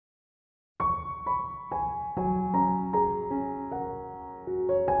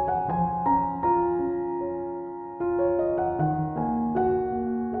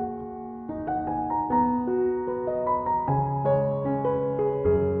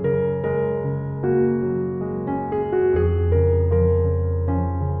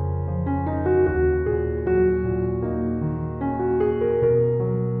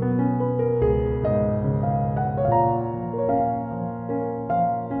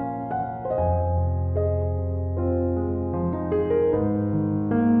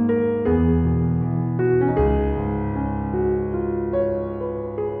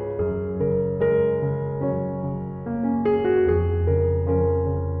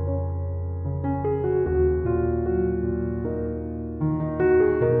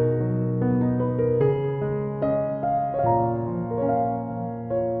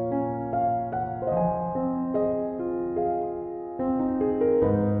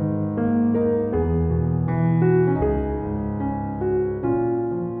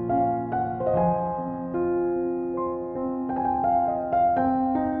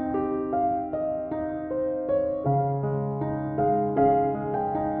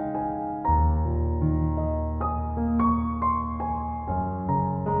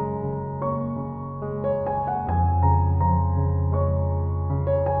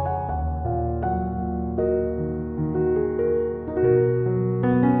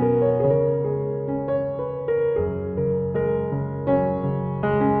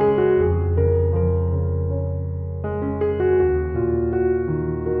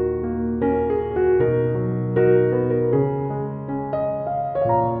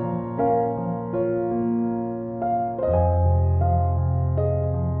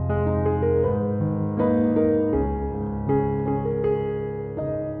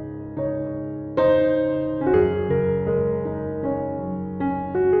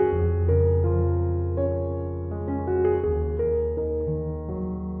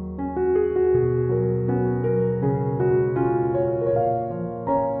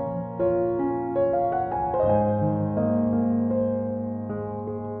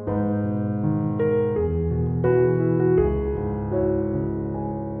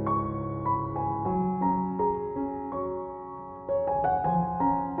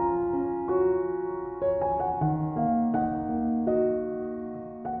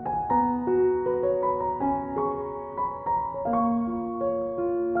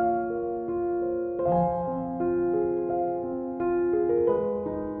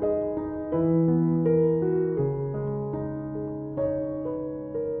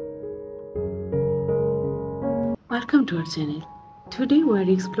Welcome to our channel. Today we are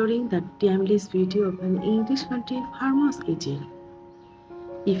exploring the timeless beauty of an English country farmhouse kitchen.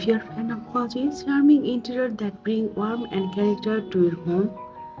 If you are a fan of cozy, charming interior that bring warmth and character to your home,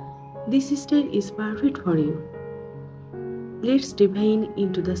 this style is perfect for you. Let's dive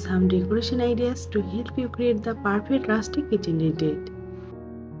into some decoration ideas to help you create the perfect rustic kitchen indeed.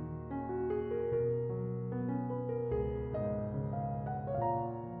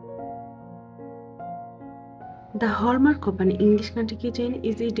 The hallmark of an English country kitchen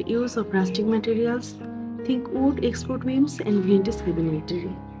is its use of rustic materials. Think wood, export beams, and vintage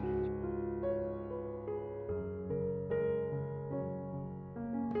cabinetry.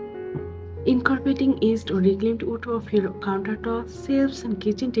 Incorporating aged or reclaimed wood of your countertops, shelves, and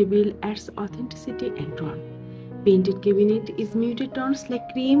kitchen table adds authenticity and warmth. Painted cabinet is muted tones like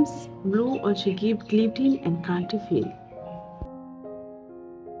creams, blue also give lived-in and country feel.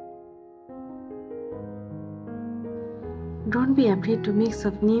 Don't be afraid to mix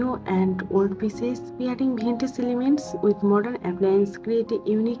of new and old pieces. Pairing vintage elements with modern appliances create a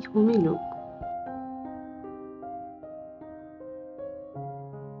unique homey look.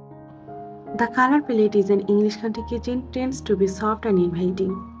 The color palette in an English country kitchen tends to be soft and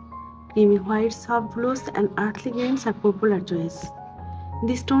inviting. Creamy whites, soft blues, and earthy greens are popular choices.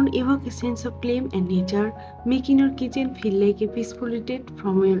 This tone evoke a sense of calm and nature, making your kitchen feel like a peaceful retreat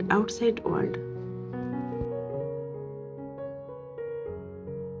from your outside world.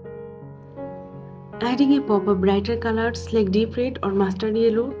 Adding a pop of brighter colors like deep red or mustard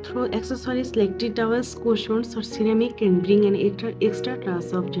yellow through accessories like tea towels, cushions, or ceramic can bring an extra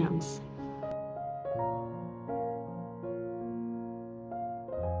touch of charms.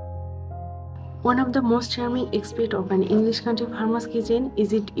 One of the most charming aspects of an English country farmer's kitchen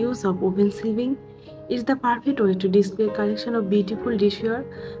is its use of open shelving. It's the perfect way to display a collection of beautiful dishware,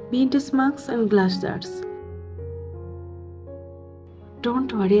 vintage mugs, and glass jars.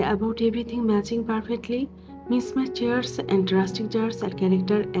 Don't worry about everything matching perfectly. Mismatched chairs and rustic jars add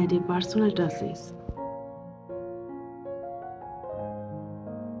character and a personal touches.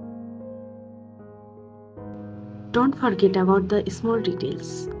 Don't forget about the small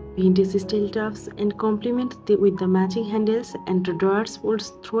details. Vintage style tubs and complement with the matching handles and drawers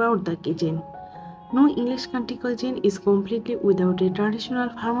folds throughout the kitchen. No English country kitchen is completely without a traditional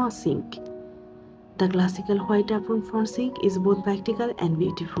farmhouse sink. The classical white apron front sink is both practical and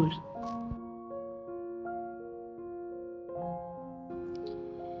beautiful.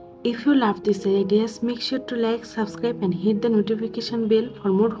 If you love these ideas, make sure to like, subscribe, and hit the notification bell for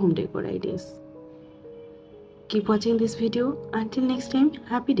more home decor ideas. Keep watching this video. Until next time,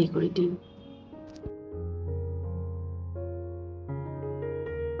 happy decorating.